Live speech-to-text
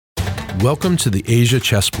Welcome to the Asia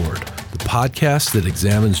Chessboard, the podcast that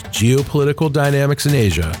examines geopolitical dynamics in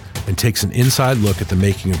Asia and takes an inside look at the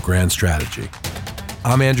making of grand strategy.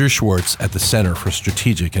 I'm Andrew Schwartz at the Center for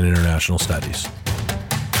Strategic and International Studies.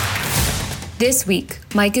 This week,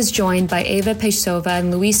 Mike is joined by Eva Pejsova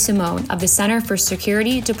and Luis Simon of the Center for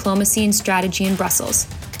Security, Diplomacy and Strategy in Brussels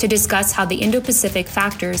to discuss how the Indo-Pacific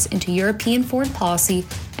factors into European foreign policy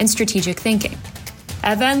and strategic thinking.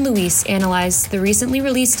 Eva and Luis analyze the recently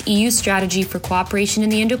released EU strategy for cooperation in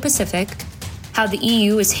the Indo-Pacific, how the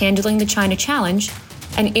EU is handling the China challenge,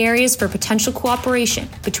 and areas for potential cooperation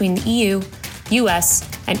between the EU, US,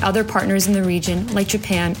 and other partners in the region like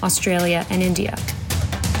Japan, Australia, and India.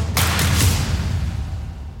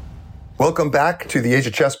 Welcome back to the Asia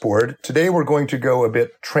Chessboard. Today we're going to go a bit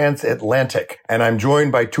transatlantic, and I'm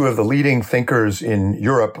joined by two of the leading thinkers in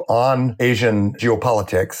Europe on Asian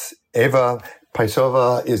geopolitics. Eva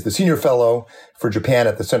Pejsova is the Senior Fellow for Japan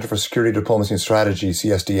at the Center for Security, Diplomacy and Strategy,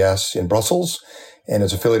 CSDS, in Brussels, and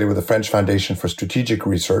is affiliated with the French Foundation for Strategic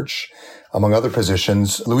Research, among other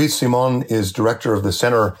positions. Luis Simon is Director of the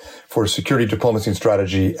Center for Security, Diplomacy and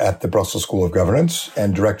Strategy at the Brussels School of Governance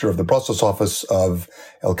and Director of the Brussels office of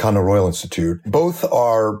Elcano Royal Institute. Both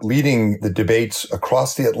are leading the debates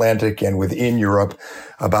across the Atlantic and within Europe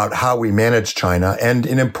about how we manage China, and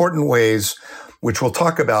in important ways, which we'll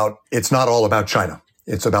talk about. It's not all about China.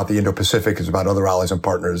 It's about the Indo-Pacific. It's about other allies and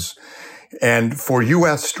partners. And for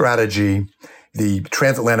U.S. strategy, the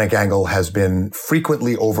transatlantic angle has been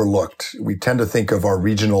frequently overlooked. We tend to think of our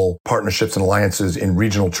regional partnerships and alliances in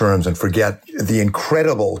regional terms and forget the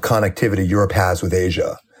incredible connectivity Europe has with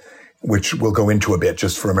Asia, which we'll go into a bit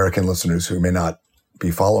just for American listeners who may not be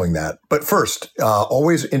following that. But first,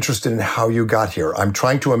 always interested in how you got here. I'm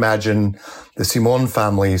trying to imagine the Simon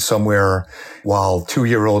family somewhere while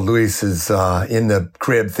 2-year-old Luis is in the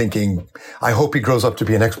crib thinking, I hope he grows up to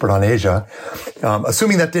be an expert on Asia.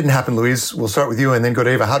 Assuming that didn't happen, Luis, we'll start with you and then go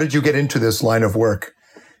to Eva. How did you get into this line of work?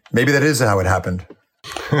 Maybe that is how it happened.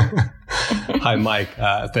 Hi, Mike.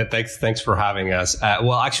 Thanks for having us.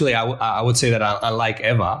 Well, actually, I would say that unlike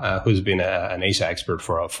Eva, who's been an Asia expert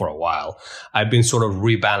for a while, I've been sort of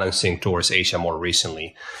rebalancing towards Asia more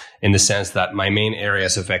recently, in the sense that my main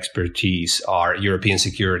areas of expertise are European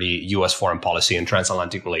security, U.S. foreign policy, and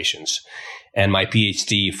transatlantic relations. And my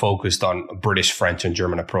PhD focused on British, French, and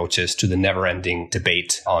German approaches to the never-ending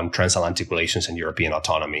debate on transatlantic relations and European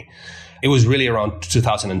autonomy. It was really around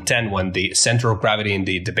 2010 when the center of gravity in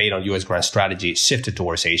the debate on U.S. grand strategy shifted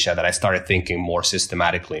towards Asia that I started thinking more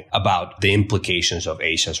systematically about the implications of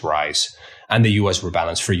Asia's rise and the U.S.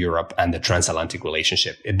 rebalance for Europe and the transatlantic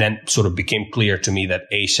relationship. It then sort of became clear to me that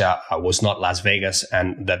Asia was not Las Vegas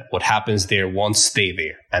and that what happens there won't stay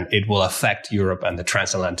there, and it will affect Europe and the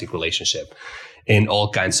transatlantic relationship in all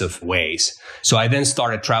kinds of ways. So I then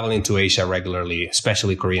started traveling to Asia regularly,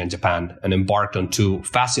 especially Korea and Japan, and embarked on two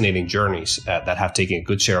fascinating journeys that have taken a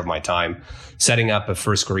good share of my time, setting up a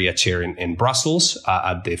first Korea chair in Brussels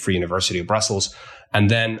at the Vrije Universiteit of Brussel, and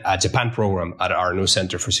then a Japan program at our new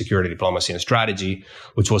Center for Security, Diplomacy and Strategy,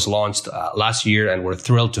 which was launched last year. And we're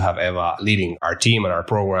thrilled to have Eva leading our team and our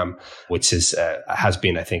program, which has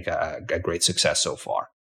been, I think, a great success so far.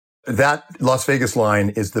 That Las Vegas line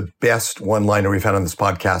is the best one-liner we've had on this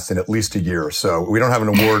podcast in at least a year. So we don't have an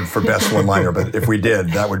award for best one-liner, but if we did,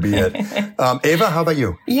 that would be it. Eva, how about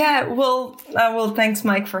you? Yeah, well, thanks,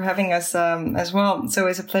 Mike, for having us as well. It's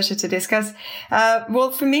always a pleasure to discuss.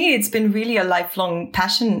 Well, for me, it's been really a lifelong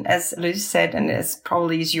passion, as Luis said, and as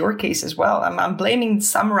probably is your case as well. I'm blaming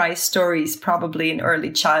samurai stories probably in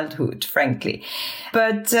early childhood, frankly.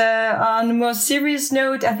 But on a more serious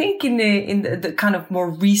note, I think in the kind of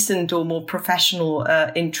more recent or more professional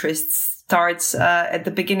interests starts at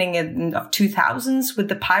the beginning of 2000s with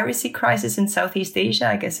the piracy crisis in Southeast Asia.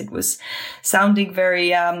 I guess it was sounding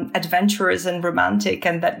very adventurous and romantic,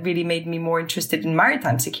 and that really made me more interested in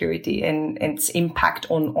maritime security and its impact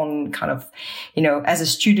on kind of, as a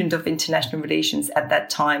student of international relations at that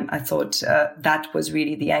time, I thought that was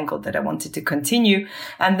really the angle that I wanted to continue,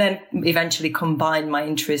 and then eventually combine my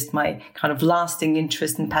interest, my kind of lasting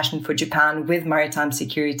interest and passion for Japan with maritime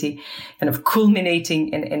security, kind of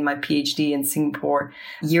culminating in my PhD in Singapore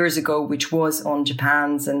years ago, which was on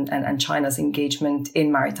Japan's and China's engagement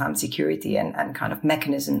in maritime security and kind of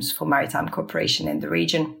mechanisms for maritime cooperation in the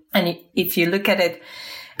region. And if you look at it,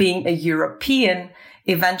 being a European,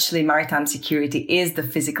 eventually maritime security is the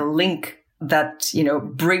physical link that,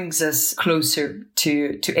 brings us closer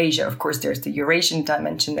to Asia. Of course, there's the Eurasian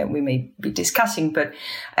dimension that we may be discussing, but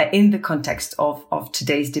in the context of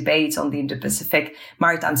today's debates on the Indo-Pacific,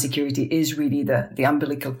 maritime security is really the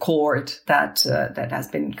umbilical cord that has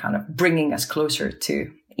been kind of bringing us closer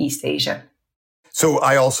to East Asia. So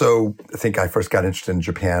I also think I first got interested in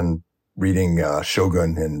Japan reading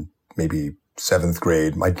Shogun in maybe 7th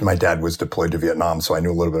grade. My dad was deployed to Vietnam, so I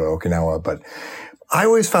knew a little bit of Okinawa, but I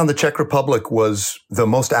always found the Czech Republic was the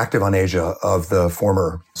most active on Asia of the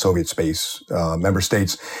former Soviet space member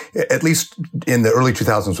states, at least in the early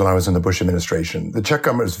 2000s when I was in the Bush administration. The Czech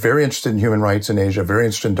government was very interested in human rights in Asia, very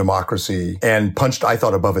interested in democracy, and punched, I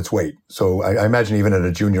thought, above its weight. So I imagine even at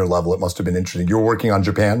a junior level, it must have been interesting. You were working on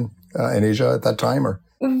Japan in Asia at that time, or?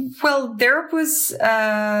 Well, there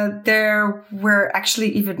were actually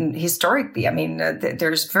even historically, I mean,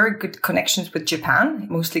 there's very good connections with Japan,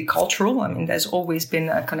 mostly cultural. I mean, there's always been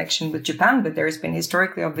a connection with Japan, but there's been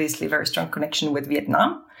historically, obviously, a very strong connection with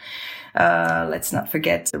Vietnam. Let's not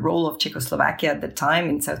forget the role of Czechoslovakia at the time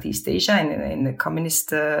in Southeast Asia in the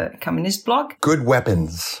communist bloc. Good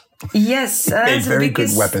weapons. Yes. Made very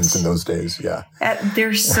good weapons in those days, yeah.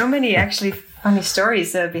 There's so many actually funny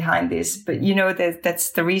stories behind this, but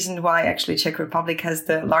that's the reason why actually Czech Republic has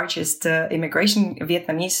the largest immigration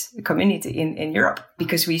Vietnamese community in Europe,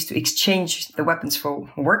 because we used to exchange the weapons for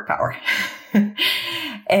work power.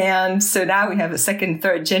 And so now we have a second,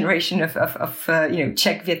 third generation of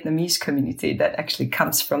Czech Vietnamese community that actually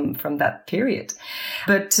comes from that period.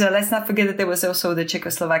 But let's not forget that there was also the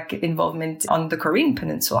Czechoslovak involvement on the Korean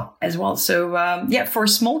Peninsula as well. So for a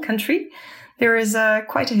small country, there is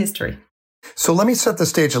quite a history. So let me set the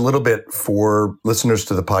stage a little bit for listeners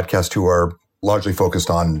to the podcast who are largely focused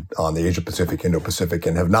on the Asia-Pacific, Indo-Pacific,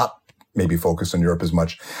 and have not maybe focused on Europe as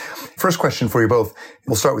much. First question for you both.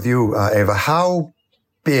 We'll start with you, Eva. How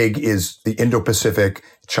big is the Indo-Pacific,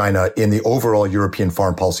 China, in the overall European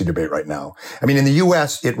foreign policy debate right now? I mean, in the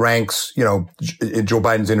U.S., it ranks, Joe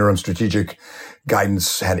Biden's interim strategic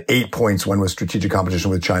guidance had 8 points when was strategic competition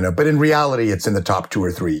with China. But in reality, it's in the top 2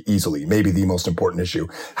 or 3 easily, maybe the most important issue.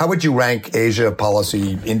 How would you rank Asia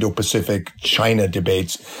policy, Indo-Pacific, China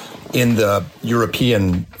debates in the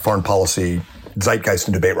European foreign policy zeitgeist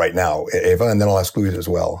and debate right now, Eva? And then I'll ask Luis as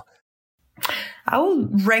well. I will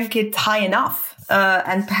rank it high enough.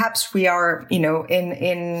 And perhaps we are,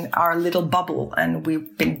 in our little bubble, and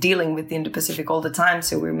we've been dealing with the Indo-Pacific all the time.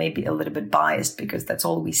 So we're maybe a little bit biased because that's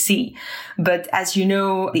all we see. But as you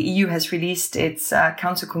know, the EU has released its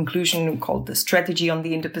council conclusion called the Strategy on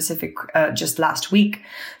the Indo-Pacific just last week.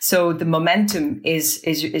 So the momentum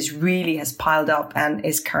is really has piled up and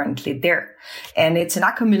is currently there. And it's an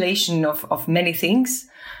accumulation of many things.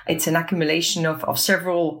 It's an accumulation of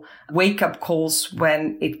several wake-up calls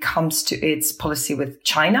when it comes to its policy with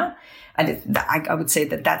China. And I would say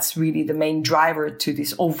that that's really the main driver to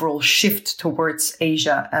this overall shift towards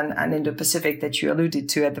Asia and Indo-Pacific that you alluded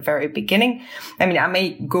to at the very beginning. I mean, I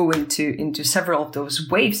may go into several of those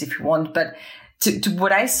waves if you want, but to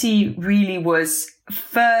what I see really was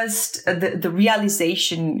first, the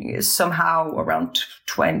realization somehow around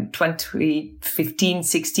 2015,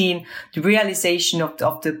 16, the realization of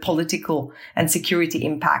the political and security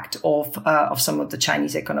impact of some of the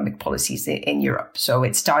Chinese economic policies in Europe. So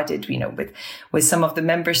it started, with some of the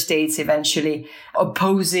member states eventually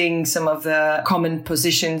opposing some of the common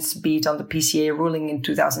positions, be it on the PCA ruling in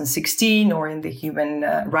 2016 or in the Human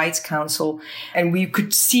Rights Council. And we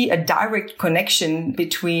could see a direct connection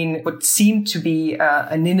between what seemed to be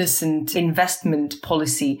an innocent investment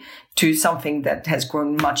policy to something that has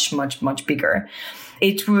grown much, much, much bigger.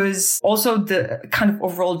 It was also the kind of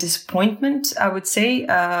overall disappointment, I would say,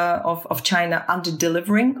 of China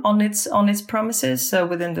under-delivering on its promises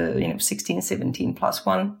within the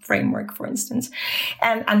 16-17+1 framework, for instance,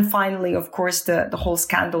 and finally, of course, the whole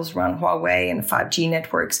scandals around Huawei and 5G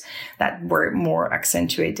networks that were more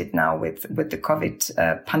accentuated now with the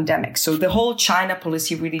COVID pandemic. So the whole China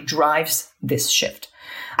policy really drives this shift.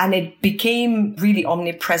 And it became really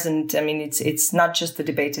omnipresent. I mean, it's not just the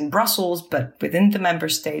debate in Brussels, but within the member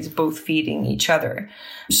states, both feeding each other.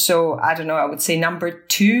 So I don't know, I would say number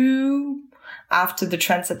 2 after the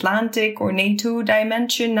transatlantic or NATO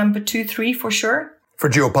dimension, number 2, 3 for sure. For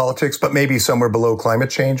geopolitics, but maybe somewhere below climate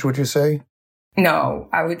change, would you say? No,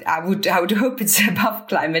 I would hope it's above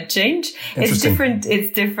climate change. It's different.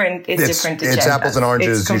 It's different. It's different. It's apples and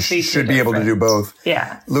oranges. You should be able to do both.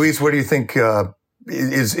 Yeah. Luis, what do you think?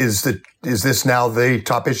 Is this now the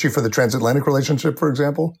top issue for the transatlantic relationship, for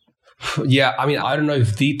example? Yeah, I mean, I don't know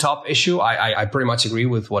if the top issue. I pretty much agree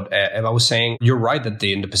with what Eva was saying. You're right that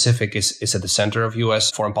the Indo-Pacific is at the center of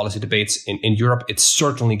U.S. foreign policy debates. In Europe, it's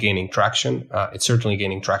certainly gaining traction. It's certainly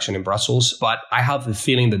gaining traction in Brussels. But I have the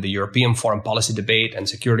feeling that the European foreign policy debate and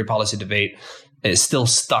security policy debate is still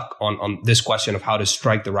stuck on this question of how to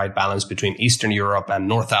strike the right balance between Eastern Europe and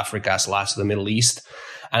North Africa as last of the Middle East.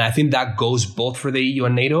 And I think that goes both for the EU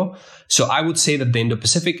and NATO. So I would say that the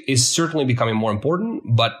Indo-Pacific is certainly becoming more important,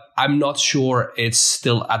 but I'm not sure it's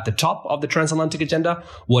still at the top of the transatlantic agenda.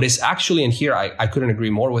 What is actually, and here I couldn't agree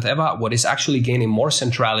more with Eva, what is actually gaining more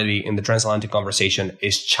centrality in the transatlantic conversation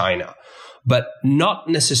is China. But not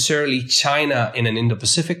necessarily China in an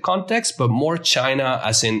Indo-Pacific context, but more China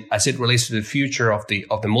as it relates to the future of the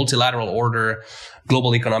multilateral order,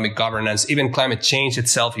 global economic governance, even climate change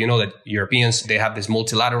itself. You know that Europeans, they have this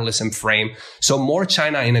multilateralism frame. So more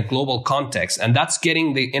China in a global context. And that's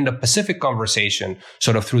getting the Indo-Pacific conversation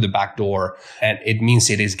sort of through the back door. And it means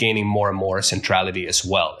it is gaining more and more centrality as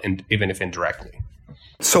well, and even if indirectly.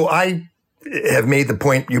 So I have made the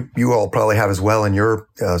point, you all probably have as well in your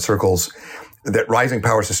circles, that rising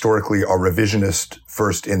powers historically are revisionist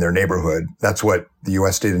first in their neighborhood. That's what the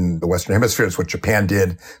U.S. did in the Western Hemisphere. It's what Japan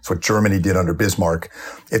did. It's what Germany did under Bismarck.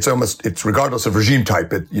 It's regardless of regime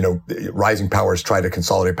type. Rising powers try to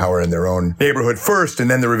consolidate power in their own neighborhood first, and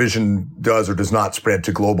then the revision does or does not spread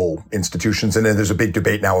to global institutions. And then there's a big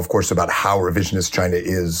debate now, of course, about how revisionist China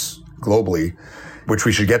is globally, which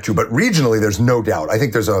we should get to. But regionally, there's no doubt. I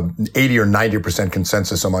think there's a 80 or 90%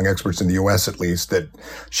 consensus among experts in the U.S., at least, that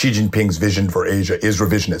Xi Jinping's vision for Asia is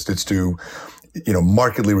revisionist. It's to,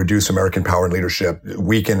 markedly reduce American power and leadership,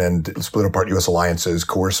 weaken and split apart U.S. alliances,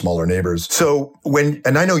 coerce smaller neighbors. So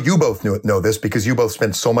and I know you both know this because you both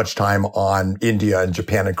spent so much time on India and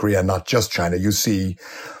Japan and Korea, not just China. You see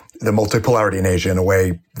the multipolarity in Asia in a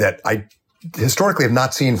way that I historically have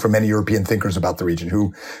not seen from many European thinkers about the region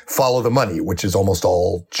who follow the money, which is almost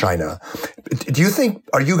all China. Do you think,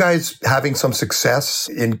 are you guys having some success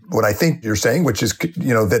in what I think you're saying, which is,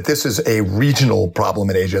 that this is a regional problem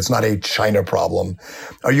in Asia? It's not a China problem.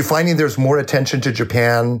 Are you finding there's more attention to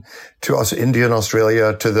Japan, to us, India and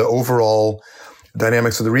Australia, to the overall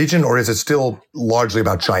dynamics of the region? Or is it still largely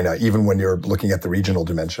about China, even when you're looking at the regional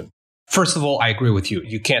dimension? First of all, I agree with you.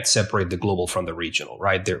 You can't separate the global from the regional,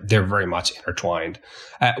 right? They're very much intertwined,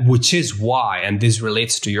 which is why, and this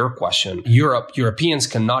relates to your question, Europeans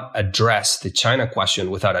cannot address the China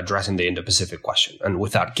question without addressing the Indo-Pacific question and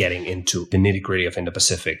without getting into the nitty-gritty of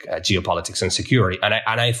Indo-Pacific geopolitics and security. And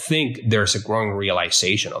I think there's a growing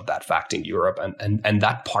realization of that fact in Europe, and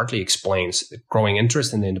that partly explains the growing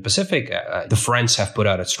interest in the Indo-Pacific. The French have put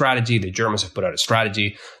out a strategy, the Germans have put out a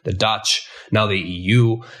strategy, the Dutch, now the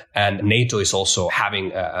EU, and NATO is also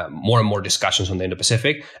having more and more discussions on the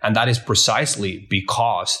Indo-Pacific. And that is precisely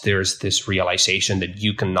because there's this realization that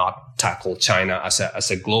you cannot tackle China as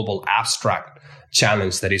a global abstract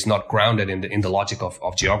challenge that is not grounded in the logic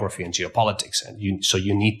of geography and geopolitics. And so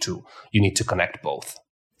you need to connect both.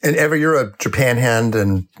 And Eva, you're a Japan hand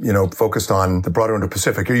and, focused on the broader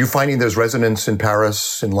Indo-Pacific. Are you finding there's resonance in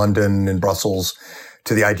Paris, in London, in Brussels,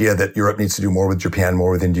 to the idea that Europe needs to do more with Japan, more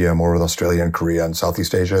with India, more with Australia and Korea and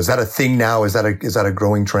Southeast Asia? Is that a thing now? Is that a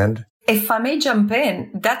growing trend? If I may jump in,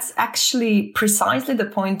 that's actually precisely the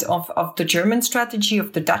point of the German strategy,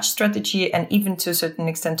 of the Dutch strategy, and even to a certain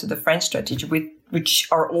extent to the French strategy, which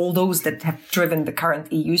are all those that have driven the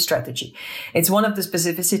current EU strategy. It's one of the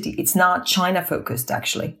specificity. It's not China focused,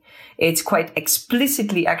 actually. It's quite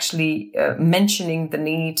explicitly actually mentioning the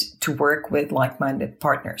need to work with like-minded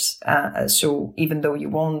partners. So even though you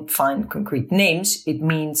won't find concrete names, it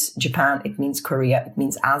means Japan, it means Korea, it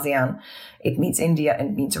means ASEAN, it means India, and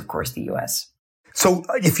it means, of course, the US. So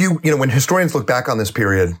if when historians look back on this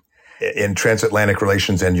period in transatlantic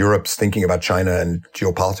relations and Europe's thinking about China and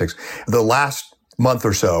geopolitics, the last month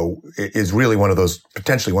or so is really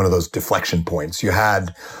potentially one of those deflection points. You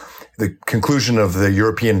had the conclusion of the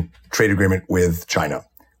European trade agreement with China,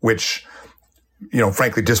 which,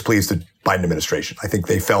 frankly displeased the Biden administration. I think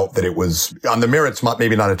they felt that it was, on the merits,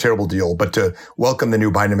 maybe not a terrible deal, but to welcome the new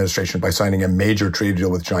Biden administration by signing a major trade deal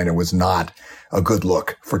with China was not a good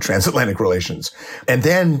look for transatlantic relations. And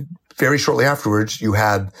then very shortly afterwards, you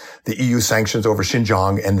had the EU sanctions over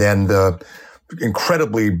Xinjiang and then the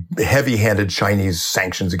incredibly heavy-handed Chinese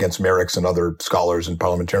sanctions against Merrick's and other scholars and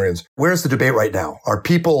parliamentarians. Where's the debate right now? Are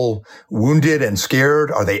people wounded and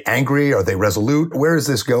scared? Are they angry? Are they resolute? Where is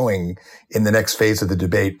this going in the next phase of the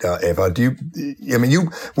debate, Eva?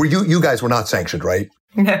 You guys were not sanctioned, right?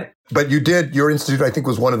 No. But you did. Your institute, I think,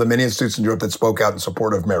 was one of the many institutes in Europe that spoke out in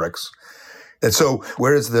support of Merrick's. And so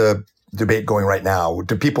where is the debate going right now?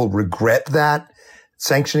 Do people regret that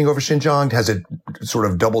sanctioning over Xinjiang? Has it sort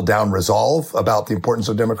of doubled down resolve about the importance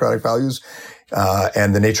of democratic values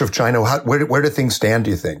and the nature of China? Where do things stand, do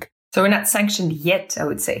you think? So we're not sanctioned yet, I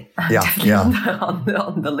would say. Yeah.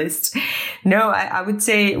 On the list. No, I would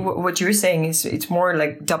say what you're saying is it's more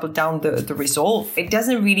like double down the resolve. It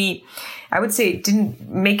doesn't really, I would say it didn't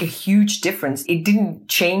make a huge difference. It didn't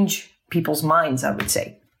change people's minds, I would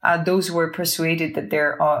say. Those who are persuaded that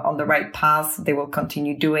they're on the right path, they will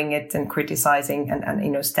continue doing it and criticizing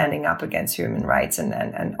and standing up against human rights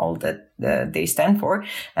and all that they stand for.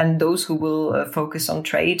 And those who will focus on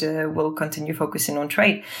trade will continue focusing on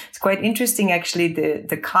trade. It's quite interesting, actually,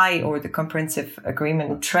 the CAI, or the Comprehensive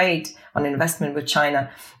Agreement on Trade on Investment with China.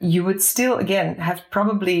 You would still, again, have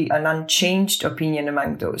probably an unchanged opinion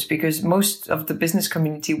among those, because most of the business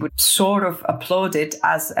community would sort of applaud it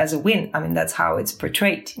as a win. I mean, that's how it's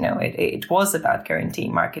portrayed. It was about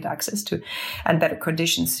guaranteeing market access to and better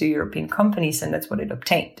conditions to European companies, and that's what it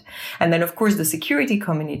obtained. And then, of course, the security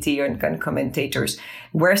community and commentators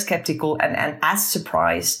were skeptical and as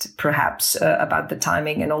surprised, perhaps, about the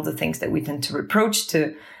timing and all the things that we tend to reproach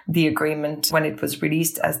to the agreement when it was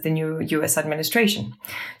released as the new US administration.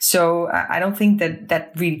 So I don't think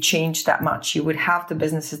that really changed that much. You would have the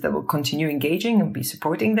businesses that will continue engaging and be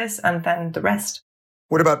supporting this, and then the rest.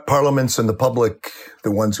 What about parliaments and the public,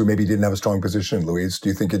 the ones who maybe didn't have a strong position, Luis? Do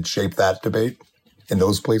you think it shaped that debate in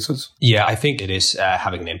those places? Yeah, I think it is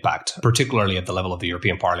having an impact, particularly at the level of the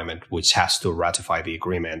European Parliament, which has to ratify the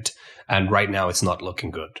agreement. And right now, it's not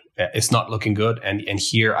looking good. It's not looking good. And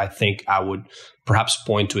here, I think I would perhaps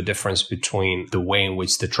point to a difference between the way in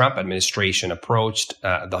which the Trump administration approached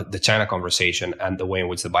the China conversation and the way in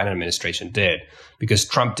which the Biden administration did, because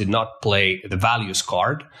Trump did not play the values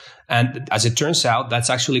card. And as it turns out, that's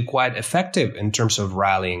actually quite effective in terms of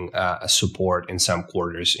rallying support in some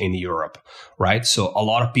quarters in Europe, right? So a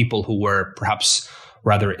lot of people who were perhaps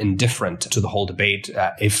rather indifferent to the whole debate,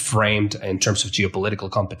 if framed in terms of geopolitical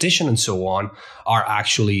competition and so on, are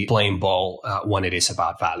actually playing ball when it is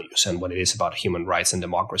about values and when it is about human rights and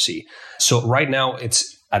democracy. So right now,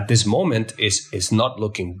 it's at this moment is not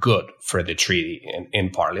looking good for the treaty in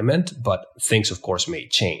Parliament, but things, of course, may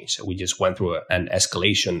change. We just went through an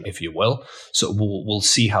escalation, if you will. So we'll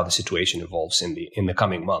see how the situation evolves in the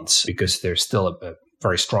coming months, because there's still a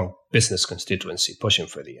very strong business constituency pushing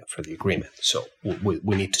for the agreement. So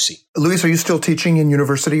we need to see. Luis, are you still teaching in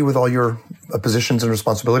university with all your positions and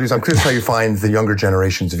responsibilities? I'm curious how you find the younger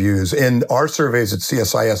generation's views. In our surveys at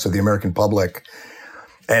CSIS of the American public,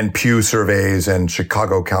 and Pew surveys and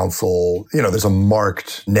Chicago Council, there's a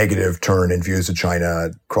marked negative turn in views of China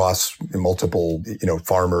across multiple,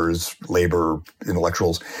 farmers, labor,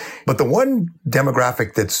 intellectuals. But the one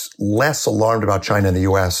demographic that's less alarmed about China in the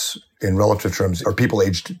U.S. in relative terms are people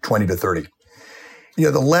aged 20 to 30.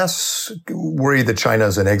 The less worried that China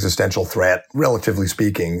is an existential threat, relatively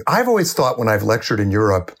speaking. I've always thought when I've lectured in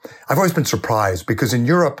Europe, I've always been surprised, because in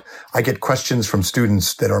Europe, I get questions from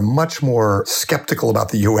students that are much more skeptical about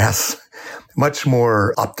the U.S., much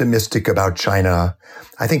more optimistic about China.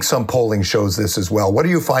 I think some polling shows this as well. What are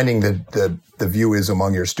you finding that the view is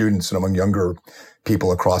among your students and among younger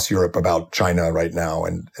people across Europe about China right now,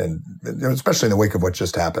 and especially in the wake of what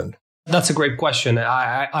just happened? That's a great question.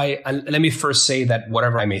 I let me first say that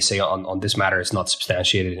whatever I may say on this matter is not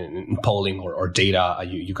substantiated in polling or data.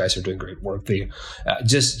 You guys are doing great work there.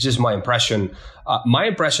 Just my impression. My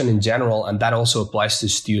impression in general, and that also applies to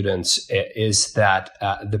students, is that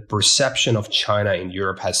the perception of China in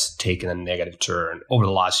Europe has taken a negative turn over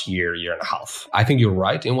the last year and a half. I think you're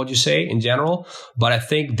right in what you say in general, but I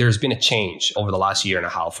think there's been a change over the last year and a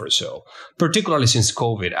half or so, particularly since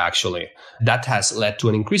COVID, actually. That has led to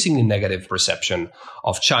an increasingly negative perception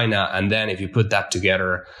of China. And then if you put that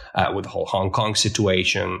together with the whole Hong Kong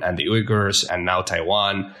situation and the Uyghurs and now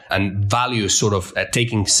Taiwan, and values sort of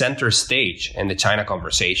taking center stage in the China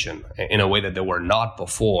conversation in a way that they were not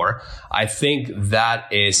before, I think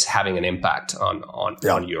that is having an impact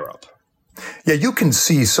on Europe. Yeah, you can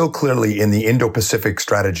see so clearly in the Indo-Pacific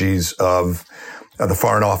strategies of the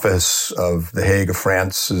Foreign Office of The Hague of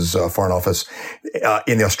France's Foreign Office,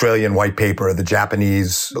 in the Australian White Paper, the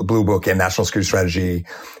Japanese Blue Book and National Security Strategy.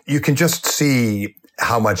 You can just see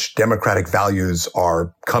how much democratic values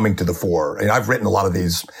are coming to the fore. And I've written a lot of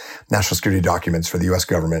these national security documents for the U.S.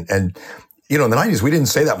 government. And, in the 90s, we didn't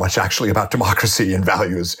say that much actually about democracy and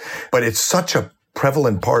values, but it's such a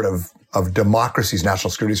prevalent part of democracy's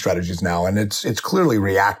national security strategies now. And it's clearly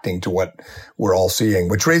reacting to what we're all seeing,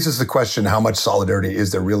 which raises the question, how much solidarity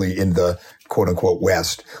is there really in the quote unquote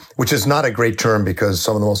West, which is not a great term because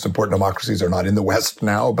some of the most important democracies are not in the West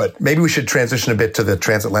now, but maybe we should transition a bit to the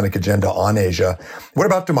transatlantic agenda on Asia. What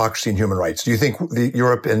about democracy and human rights? Do you think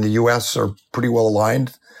Europe and the US are pretty well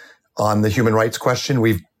aligned on the human rights question?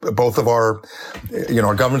 Both of our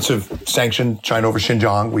governments have sanctioned China over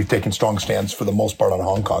Xinjiang. We've taken strong stands for the most part on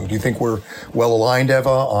Hong Kong. Do you think we're well aligned, Eva,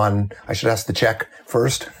 I should ask the Czech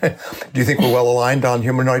first. Do you think we're well aligned on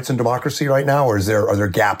human rights and democracy right now, or are there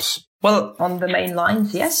gaps? Well, on the main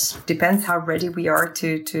lines, yes. Depends how ready we are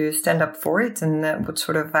to stand up for it and what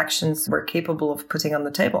sort of actions we're capable of putting on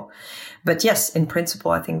the table. But yes, in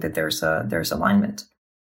principle, I think that there's alignment.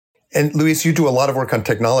 And Luis, you do a lot of work on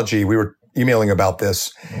technology. We were emailing about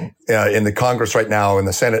this in the Congress right now. In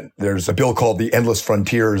the Senate, there's a bill called the Endless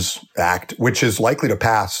Frontiers Act, which is likely to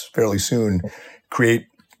pass fairly soon, create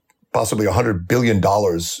possibly $100 billion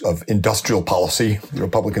of industrial policy. The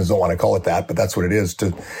Republicans don't want to call it that, but that's what it is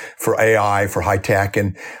for AI, for high tech.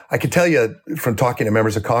 And I can tell you from talking to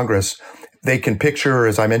members of Congress, they can picture,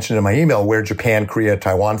 as I mentioned in my email, where Japan, Korea,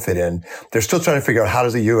 Taiwan fit in. They're still trying to figure out how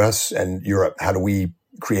does the U.S. and Europe, how do we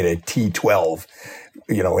create a T12,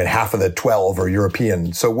 and half of the 12 are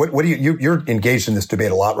European. So what do you're engaged in this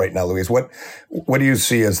debate a lot right now, Luis. What do you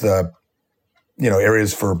see as the,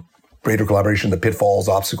 areas for greater collaboration, the pitfalls,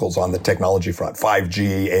 obstacles on the technology front,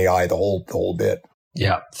 5G, AI, the whole bit?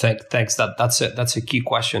 Yeah, thanks. That's a key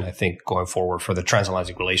question, I think, going forward for the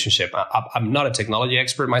transatlantic relationship. I'm not a technology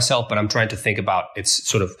expert myself, but I'm trying to think about its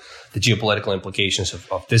sort of the geopolitical implications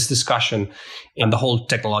of this discussion and the whole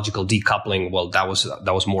technological decoupling. Well, that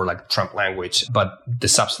was more like Trump language, but the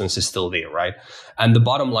substance is still there, right? And the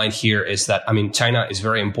bottom line here is that, China is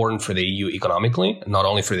very important for the EU economically, not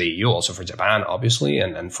only for the EU, also for Japan, obviously,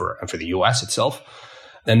 and for the US itself.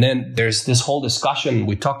 And then there's this whole discussion,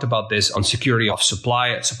 we talked about this, on security of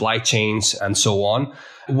supply chains and so on,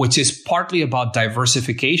 which is partly about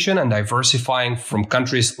diversification and diversifying from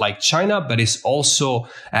countries like China, but is also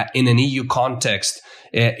in an EU context,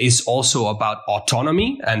 is also about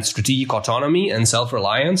autonomy and strategic autonomy and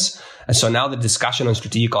self-reliance. And so now the discussion on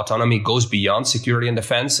strategic autonomy goes beyond security and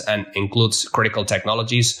defense and includes critical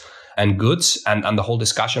technologies and goods and the whole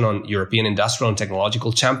discussion on European industrial and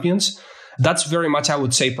technological champions. That's very much, I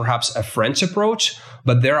would say, perhaps a French approach,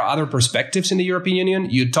 but there are other perspectives in the European Union.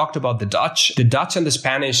 You talked about the Dutch. The Dutch and the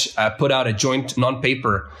Spanish put out a joint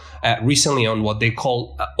non-paper recently on what they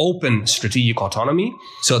call open strategic autonomy.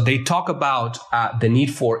 So they talk about the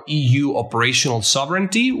need for EU operational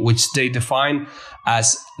sovereignty, which they define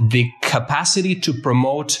as the capacity to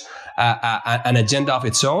promote an agenda of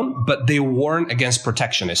its own, but they warn against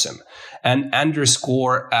protectionism and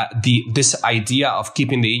underscore this idea of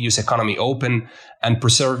keeping the EU's economy open and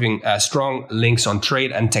preserving strong links on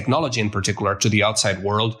trade and technology in particular to the outside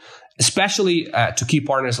world, especially to key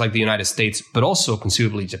partners like the United States, but also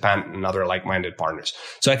conceivably Japan and other like-minded partners.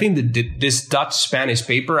 So I think that this Dutch-Spanish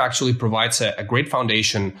paper actually provides a great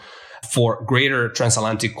foundation for greater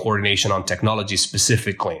transatlantic coordination on technology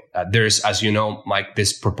specifically. There's, as you know, Mike,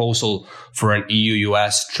 this proposal for an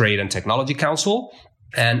EU-US Trade and Technology Council.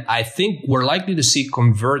 And I think we're likely to see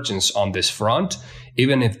convergence on this front,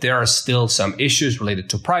 even if there are still some issues related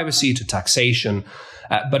to privacy, to taxation.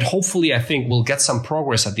 But hopefully, I think we'll get some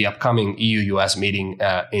progress at the upcoming EU-US meeting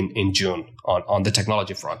in June on the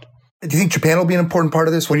technology front. Do you think Japan will be an important part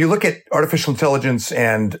of this? When you look at artificial intelligence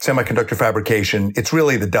and semiconductor fabrication, it's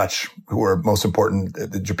really the Dutch who are most important,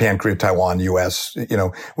 the Japan, Korea, Taiwan, US.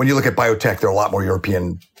 When you look at biotech, there are a lot more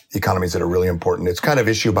European economies that are really important. It's kind of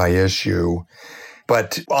issue by issue.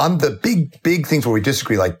 But on the big things where we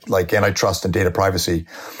disagree, like antitrust and data privacy,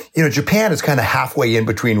 Japan is kind of halfway in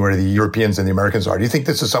between where the Europeans and the Americans are. Do you think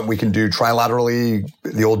this is something we can do trilaterally,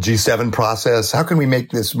 the old G7 process? How can we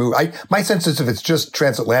make this move? My sense is if it's just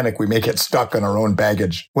transatlantic, we may get stuck on our own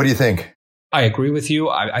baggage. What do you think? I agree with you.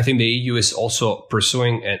 I think the EU is also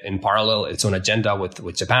pursuing in parallel its own agenda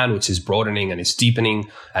with Japan, which is broadening and is deepening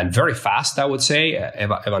and very fast, I would say.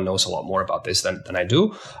 Eva knows a lot more about this than I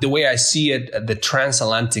do. The way I see it, the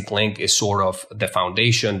transatlantic link is sort of the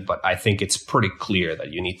foundation, but I think it's pretty clear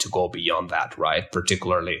that you need to go beyond that, right?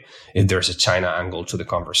 Particularly if there's a China angle to the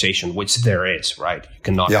conversation, which there is, right? You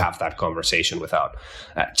cannot have that conversation without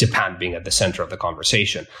Japan being at the center of the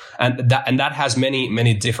conversation. And that has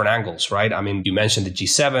many different angles, right? You mentioned the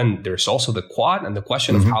G7. There's also the Quad and the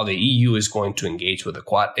question of how the EU is going to engage with the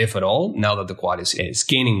Quad, if at all, now that the Quad is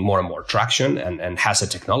gaining more and more traction and has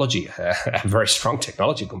a very strong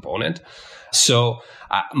technology component. So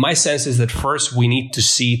my sense is that first we need to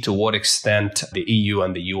see to what extent the EU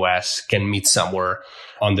and the US can meet somewhere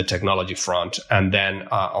on the technology front. And then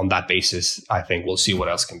on that basis, I think we'll see what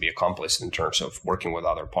else can be accomplished in terms of working with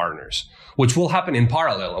other partners, which will happen in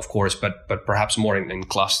parallel, of course, but perhaps more in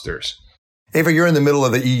clusters. Eva, you're in the middle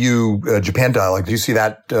of the EU-Japan dialogue. Do you see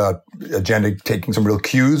that agenda taking some real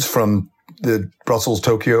cues from the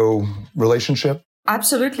Brussels-Tokyo relationship?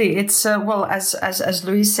 Absolutely. It's, as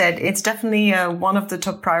Luis said, it's definitely one of the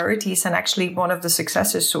top priorities and actually one of the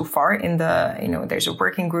successes so far in there's a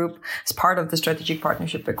working group as part of the strategic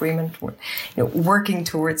partnership agreement, working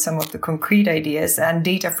towards some of the concrete ideas, and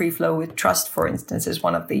data free flow with trust, for instance, is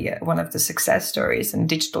one of the success stories, and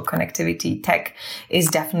digital connectivity tech is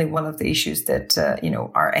definitely one of the issues that,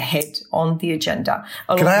 are ahead on the agenda.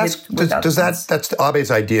 Can I ask, that's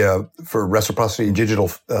Abe's idea for reciprocity in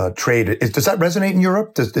digital trade. Does that resonate in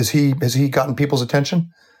Europe? Has he gotten people's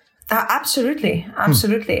attention? Absolutely.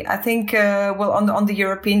 I think, on the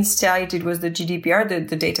European side, it was the GDPR,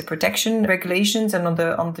 the data protection regulations, and on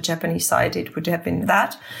the Japanese side, it would have been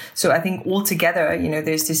that. So I think altogether,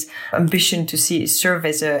 there's this ambition to serve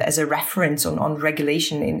as a reference on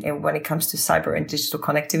regulation in when it comes to cyber and digital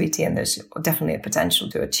connectivity, and there's definitely a potential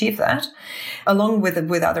to achieve that, along with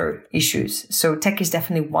other issues. So tech is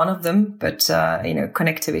definitely one of them, but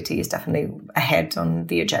connectivity is definitely ahead on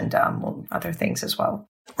the agenda among other things as well.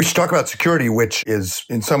 We should talk about security, which is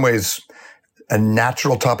in some ways a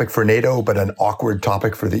natural topic for NATO, but an awkward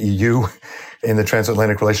topic for the EU in the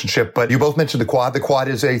transatlantic relationship. But you both mentioned the Quad. The Quad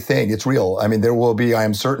is a thing. It's real. I mean, there will be, I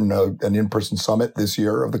am certain, an in-person summit this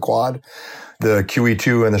year of the Quad. The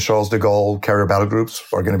QE2 and the Charles de Gaulle carrier battle groups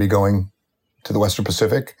are going to be going to the Western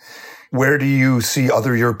Pacific. Where do you see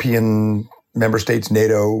other European member states,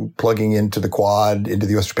 NATO, plugging into the Quad, into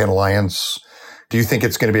the US-Japan alliance? Do you think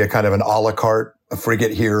it's going to be a kind of an a la carte, a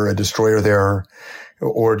frigate here, a destroyer there?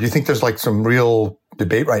 Or do you think there's like some real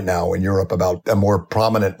debate right now in Europe about a more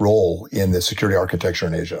prominent role in the security architecture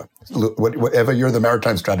in Asia? Eva, you're the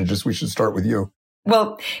maritime strategist. We should start with you.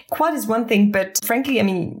 Well, Quad is one thing, but frankly, I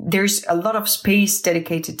mean, there's a lot of space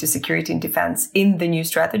dedicated to security and defense in the new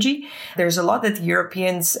strategy. There's a lot that the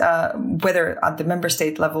Europeans, whether at the member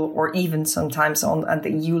state level or even sometimes at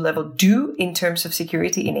the EU level, do in terms of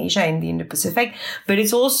security in Asia, in the Indo-Pacific. But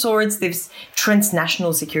it's all sorts of these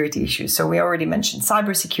transnational security issues. So we already mentioned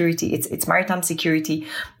cybersecurity, it's maritime security,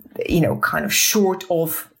 kind of short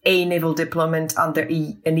of a naval deployment under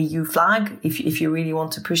an EU flag, if you really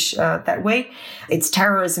want to push that way. It's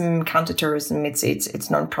terrorism, counterterrorism, it's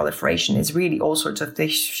non-proliferation. It's really all sorts of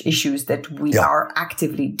issues that we are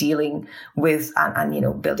actively dealing with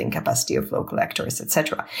and building capacity of local actors,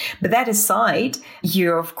 etc. But that aside,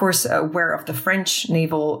 you're of course aware of the French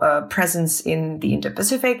naval presence in the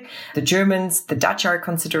Indo-Pacific. The Germans, the Dutch are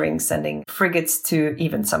considering sending frigates to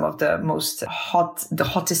even some of the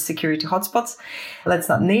hottest security hotspots. Let's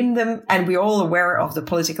not name them. And we're all aware of the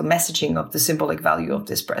political messaging of the symbolic value of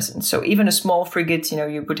this presence. So even a small frigate,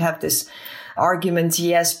 you would have this argument,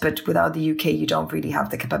 yes, but without the UK, you don't really have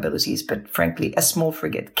the capabilities. But frankly, a small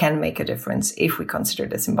frigate can make a difference if we consider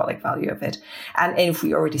the symbolic value of it. And if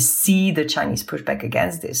we already see the Chinese pushback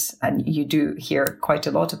against this, and you do hear quite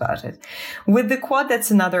a lot about it. With the Quad, that's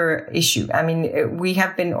another issue. I mean, we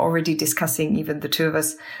have been already discussing, even the two of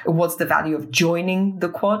us, what's the value of joining the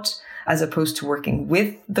Quad as opposed to working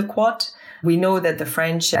with the Quad. We know that the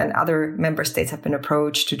French and other member states have been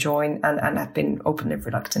approached to join and have been openly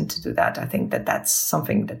reluctant to do that. I think that that's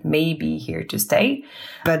something that may be here to stay,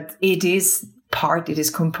 but it is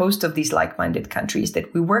composed of these like-minded countries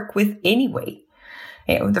that we work with anyway.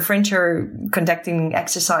 The French are conducting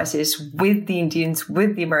exercises with the Indians,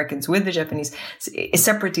 with the Americans, with the Japanese,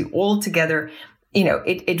 separately all together.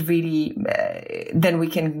 It really, then we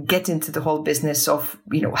can get into the whole business of,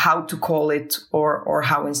 how to call it or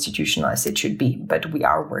how institutionalized it should be. But we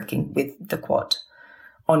are working with the Quad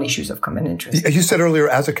on issues of common interest. You said earlier,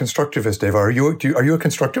 as a constructivist, Eva, are you a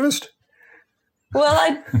constructivist? Well,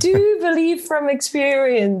 I do believe from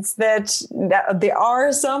experience that there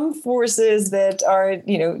are some forces that are,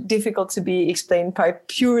 difficult to be explained by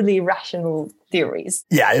purely rational theories.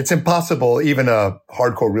 Yeah, it's impossible, even a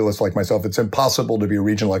hardcore realist like myself, it's impossible to be a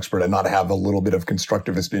regional expert and not have a little bit of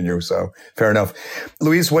constructivist in you. So fair enough.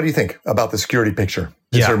 Luis, what do you think about the security picture?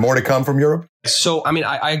 Is there more to come from Europe? So, I mean,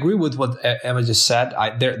 I agree with what Eva just said.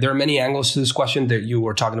 There are many angles to this question. That you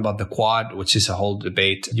were talking about the Quad, which is a whole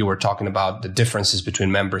debate. You were talking about the differences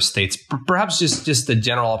between member states. Perhaps just the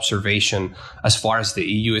general observation as far as the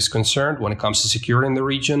EU is concerned when it comes to security in the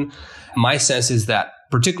region. My sense is that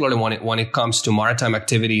particularly when it comes to maritime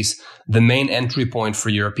activities, the main entry point for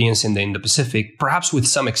Europeans in the Indo-Pacific, perhaps with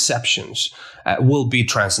some exceptions, will be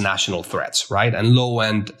transnational threats, right? And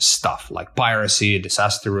low-end stuff like piracy,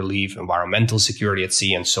 disaster relief, environmental security at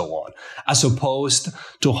sea, and so on, as opposed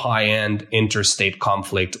to high-end interstate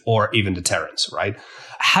conflict or even deterrence, right?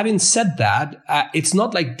 Having said that, it's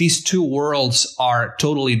not like these two worlds are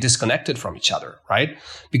totally disconnected from each other, right?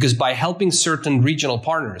 Because by helping certain regional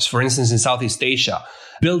partners, for instance, in Southeast Asia,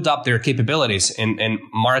 build up their capabilities in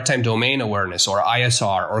maritime domain awareness or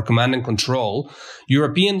ISR or command and control,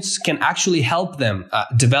 Europeans can actually help them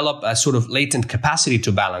develop a sort of latent capacity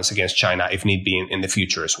to balance against China if need be in the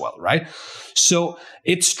future as well, right? So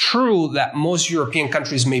it's true that most European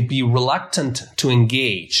countries may be reluctant to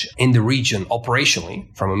engage in the region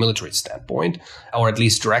operationally from a military standpoint, or at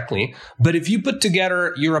least directly. But if you put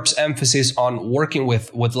together Europe's emphasis on working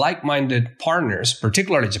with like-minded partners,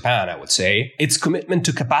 particularly Japan, I would say, its commitment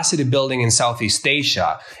to capacity building in Southeast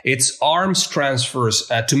Asia, its arms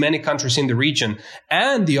transfers to many countries in the region,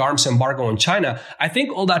 and the arms embargo on China, I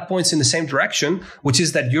think all that points in the same direction, which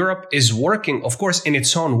is that Europe is working, of course, in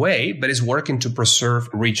its own way, but is working to preserve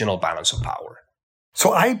regional balance of power.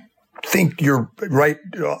 So I think you're right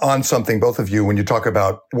on something, both of you, when you talk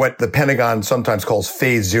about what the Pentagon sometimes calls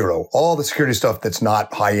phase zero, all the security stuff that's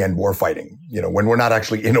not high-end war fighting, when we're not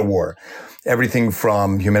actually in a war. Everything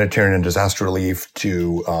from humanitarian and disaster relief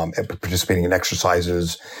to participating in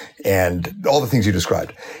exercises and all the things you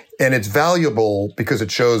described. And it's valuable because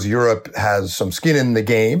it shows Europe has some skin in the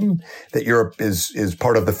game, that Europe is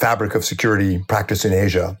part of the fabric of security practice in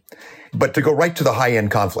Asia. But to go right to the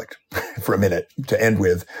high-end conflict for a minute to end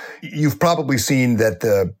with, you've probably seen that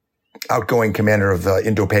the outgoing commander of the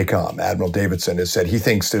Indo-Pacific, Admiral Davidson, has said he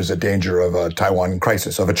thinks there's a danger of a Taiwan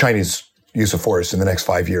crisis, of a Chinese use of force in the next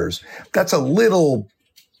 5 years. That's a little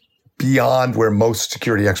beyond where most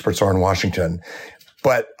security experts are in Washington.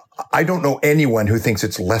 But I don't know anyone who thinks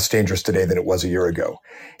it's less dangerous today than it was a year ago.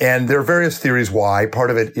 And there are various theories why.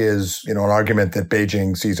 Part of it is, an argument that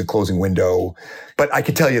Beijing sees a closing window. But I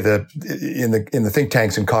can tell you that in the think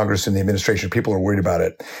tanks in Congress and the administration, people are worried about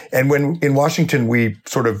it. And when in Washington, we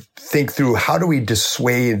sort of think through how do we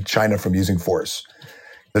dissuade China from using force?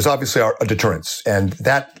 There's obviously a deterrence, and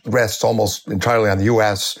that rests almost entirely on the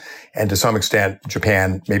U.S. and to some extent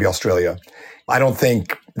Japan, maybe Australia. I don't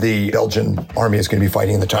think the Belgian army is going to be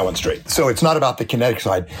fighting in the Taiwan Strait. So it's not about the kinetic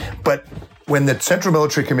side. But when the Central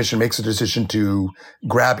Military Commission makes a decision to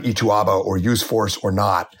grab Ituaba or use force or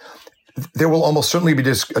not, there will almost certainly be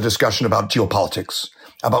a discussion about geopolitics,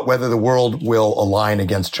 about whether the world will align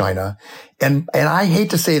against China. And I hate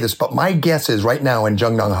to say this, but my guess is right now in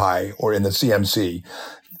Zhongnanhai or in the CMC,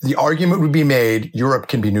 the argument would be made Europe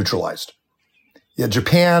can be neutralized. Yeah,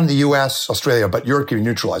 Japan, the US, Australia, but Europe can be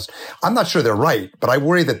neutralized. I'm not sure they're right, but I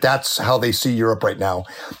worry that that's how they see Europe right now.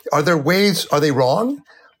 Are they wrong?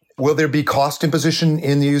 Will there be cost imposition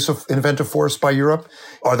in the use of inventive force by Europe?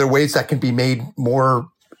 Are there ways that can be made more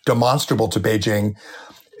demonstrable to Beijing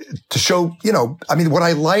to show, what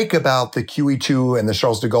I like about the QE2 and the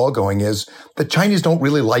Charles de Gaulle going is the Chinese don't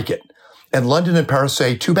really like it. And London and Paris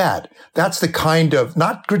say, too bad. That's the kind of,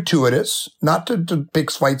 not gratuitous, not to pick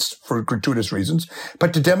fights for gratuitous reasons,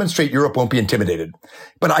 but to demonstrate Europe won't be intimidated.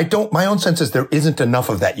 But my own sense is there isn't enough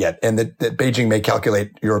of that yet, and that Beijing may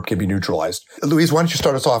calculate Europe can be neutralized. Luis, why don't you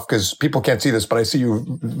start us off? Because people can't see this, but I see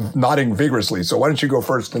you nodding vigorously. So why don't you go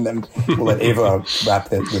first, and then we'll let Eva wrap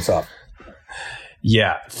this up.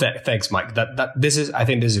 Yeah, thanks, Mike. I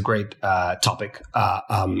think this is a great topic,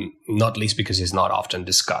 not least because it's not often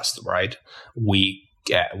discussed, right? We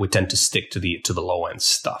tend to stick to the low end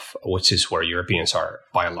stuff, which is where Europeans are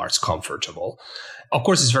by and large comfortable. Of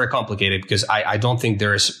course, it's very complicated because I don't think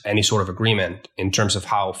there is any sort of agreement in terms of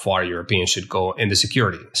how far Europeans should go in the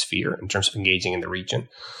security sphere in terms of engaging in the region.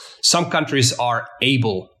 Some countries are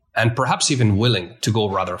able and perhaps even willing to go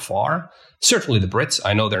rather far. Certainly the Brits.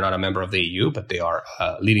 I know they're not a member of the EU, but they are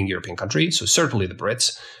a leading European country. So certainly the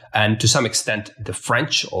Brits. And to some extent, the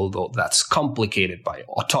French, although that's complicated by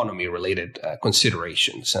autonomy-related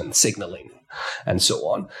considerations and signaling and so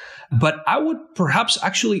on. But I would perhaps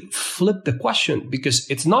actually flip the question because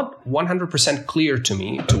it's not 100% clear to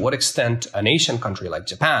me to what extent an Asian country like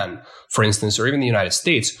Japan, for instance, or even the United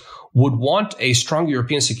States, would want a strong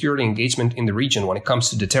European security engagement in the region when it comes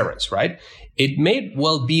to deterrence, right? It may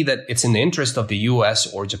well be that it's in the interest of the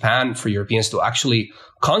US or Japan for Europeans to actually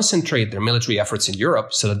concentrate their military efforts in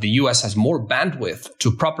Europe so that the US has more bandwidth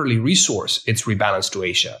to properly resource its rebalance to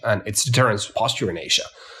Asia and its deterrence posture in Asia.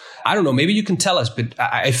 I don't know, maybe you can tell us, but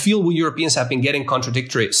I feel we Europeans have been getting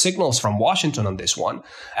contradictory signals from Washington on this one.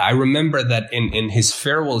 I remember that in his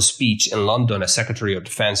farewell speech in London as Secretary of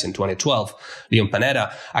Defense in 2012, Leon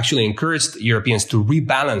Panetta actually encouraged Europeans to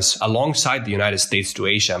rebalance alongside the United States to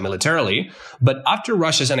Asia militarily. But after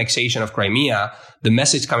Russia's annexation of Crimea, the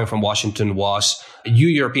message coming from Washington was, you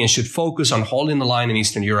Europeans should focus on holding the line in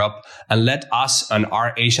Eastern Europe and let us and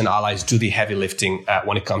our Asian allies do the heavy lifting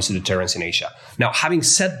when it comes to deterrence in Asia. Now, having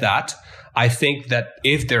said that, I think that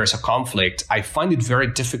if there is a conflict, I find it very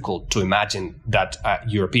difficult to imagine that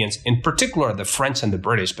Europeans, in particular the French and the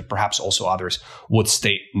British, but perhaps also others, would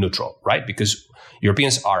stay neutral, right? Because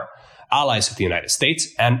Europeans are allies of the United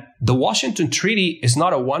States, and the Washington Treaty is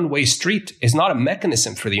not a one-way street. It's not a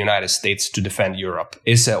mechanism for the United States to defend Europe.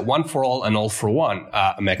 It's a one for all and all for one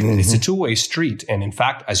mechanism. It's a two-way street. And in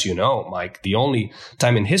fact, as you know, Mike, the only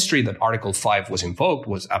time in history that Article 5 was invoked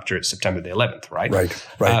was after September the 11th, right?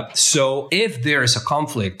 Right. So if there is a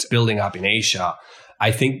conflict building up in Asia,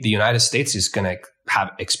 I think the United States is going to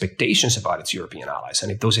have expectations about its European allies.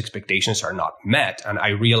 And if those expectations are not met, and I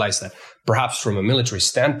realize that perhaps from a military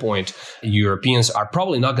standpoint, Europeans are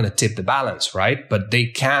probably not going to tip the balance, right? But they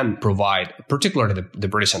can provide, particularly the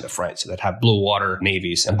British and the French, that have blue water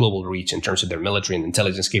navies and global reach in terms of their military and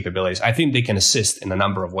intelligence capabilities. I think they can assist in a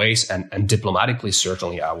number of ways. And diplomatically,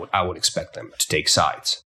 certainly, I would expect them to take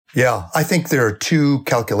sides. Yeah, I think there are two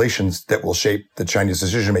calculations that will shape the Chinese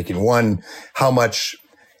decision-making. One, how much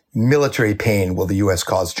military pain will the U.S.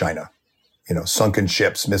 cause China? Sunken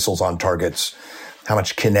ships, missiles on targets, how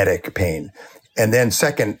much kinetic pain? And then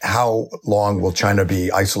second, how long will China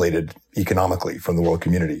be isolated economically from the world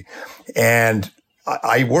community? And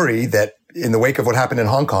I worry that in the wake of what happened in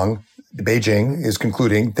Hong Kong, Beijing is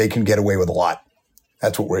concluding they can get away with a lot.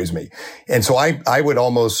 That's what worries me. And so I would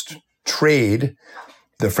almost trade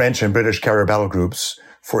the French and British carrier battle groups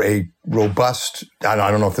for a robust, I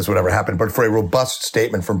don't know if this would ever happen, but for a robust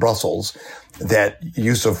statement from Brussels that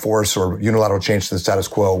use of force or unilateral change to the status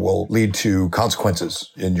quo will lead to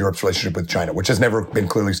consequences in Europe's relationship with China, which has never been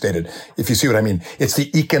clearly stated. If you see what I mean, it's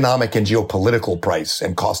the economic and geopolitical price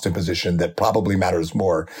and cost imposition that probably matters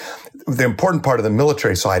more. The important part of the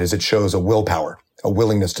military side is it shows a willpower, a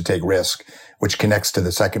willingness to take risk, which connects to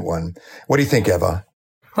the second one. What do you think, Eva?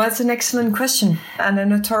 Well, that's an excellent question and a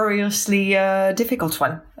notoriously difficult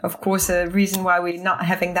one. Of course, a reason why we're not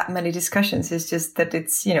having that many discussions is just that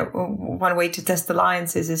it's, one way to test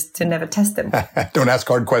alliances is to never test them. Don't ask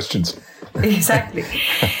hard questions. Exactly.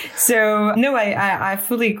 So, no, I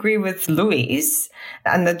fully agree with Luis.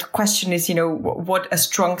 And the question is, what a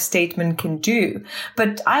strong statement can do.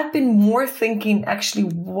 But I've been more thinking, actually,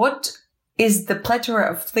 what is the plethora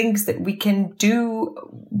of things that we can do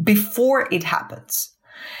before it happens?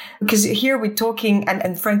 Because here we're talking,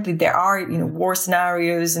 and frankly, there are, war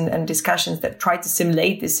scenarios and discussions that try to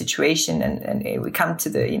simulate this situation. And we come to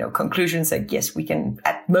the, conclusions like, yes, we can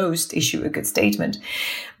at most issue a good statement.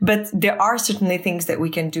 But there are certainly things that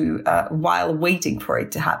we can do while waiting for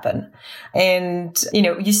it to happen. And,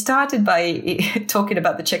 you started by talking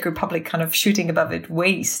about the Czech Republic kind of shooting above its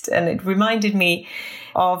waist. And it reminded me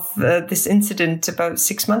of this incident about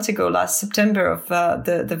 6 months ago, last September, of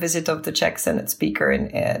the visit of the Czech Senate Speaker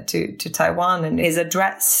to Taiwan, and his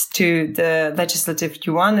address to the Legislative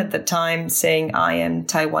Yuan at the time saying, "I am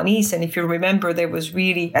Taiwanese." And if you remember, there was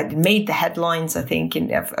really, it made the headlines, I think,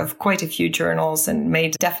 of quite a few journals, and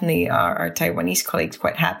made definitely our Taiwanese colleagues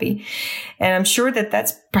quite happy. And I'm sure that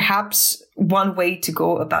that's perhaps one way to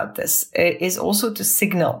go about this, is also to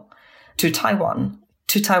signal to Taiwan,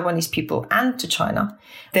 to Taiwanese people and to China,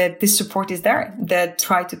 that this support is there, that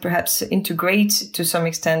try to perhaps integrate to some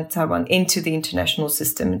extent Taiwan into the international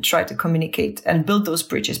system and try to communicate and build those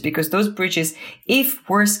bridges, because those bridges, if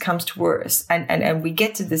worse comes to worse, and we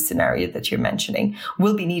get to this scenario that you're mentioning,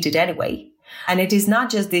 will be needed anyway. And it is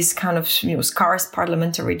not just this kind of, scarce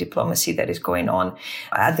parliamentary diplomacy that is going on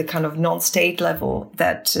at the kind of non-state level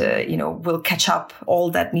that, will catch up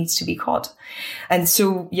all that needs to be caught. And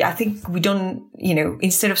so, I think we don't,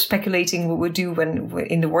 instead of speculating what we'll do when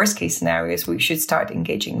in the worst case scenarios, we should start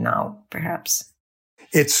engaging now, perhaps.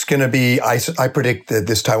 It's going to be, I predict that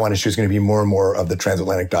this Taiwan issue is going to be more and more of the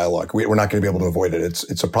transatlantic dialogue. We're not going to be able to avoid it.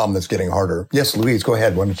 It's a problem that's getting harder. Yes, Luis, go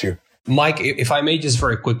ahead. Why don't you? Mike, if I may just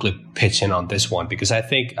very quickly pitch in on this one, because I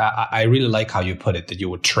think I really like how you put it, that you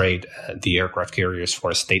would trade the aircraft carriers for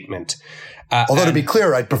a statement. Although to be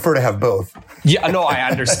clear, I'd prefer to have both. Yeah, no, I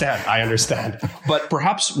understand. But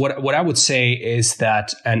perhaps what I would say is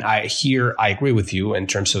that, and I agree with you in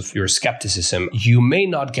terms of your skepticism, you may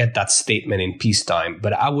not get that statement in peacetime,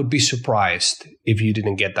 but I would be surprised if you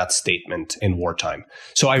didn't get that statement in wartime.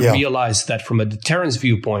 So I realize that from a deterrence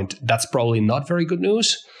viewpoint, that's probably not very good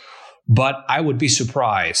news. But I would be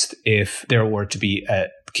surprised if there were to be a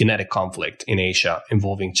kinetic conflict in Asia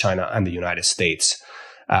involving China and the United States.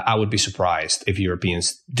 I would be surprised if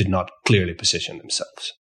Europeans did not clearly position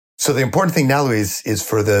themselves. So the important thing now, Luis, is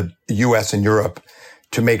for the U.S. and Europe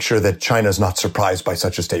to make sure that China is not surprised by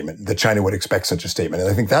such a statement, that China would expect such a statement.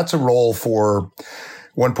 And I think that's a role for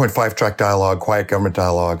 1.5 track dialogue, quiet government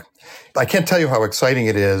dialogue. I can't tell you how exciting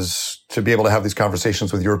it is to be able to have these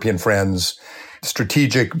conversations with European friends,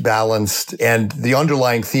 strategic, balanced, and the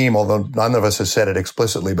underlying theme, although none of us has said it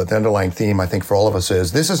explicitly, but the underlying theme, I think, for all of us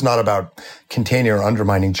is this is not about containing or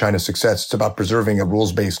undermining China's success. It's about preserving a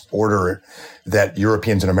rules-based order that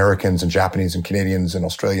Europeans and Americans and Japanese and Canadians and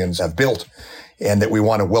Australians have built, and that we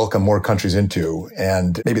want to welcome more countries into.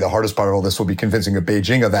 And maybe the hardest part of all this will be convincing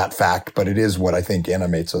Beijing of that fact, but it is what I think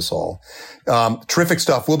animates us all. Terrific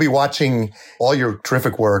stuff. We'll be watching all your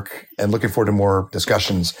terrific work and looking forward to more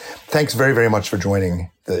discussions. Thanks very, very much for joining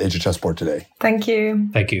the Asia Chessboard today. Thank you.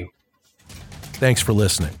 Thank you. Thanks for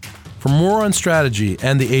listening. For more on strategy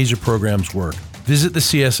and the Asia program's work, visit the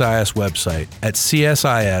CSIS website at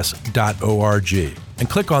csis.org and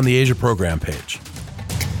click on the Asia program page.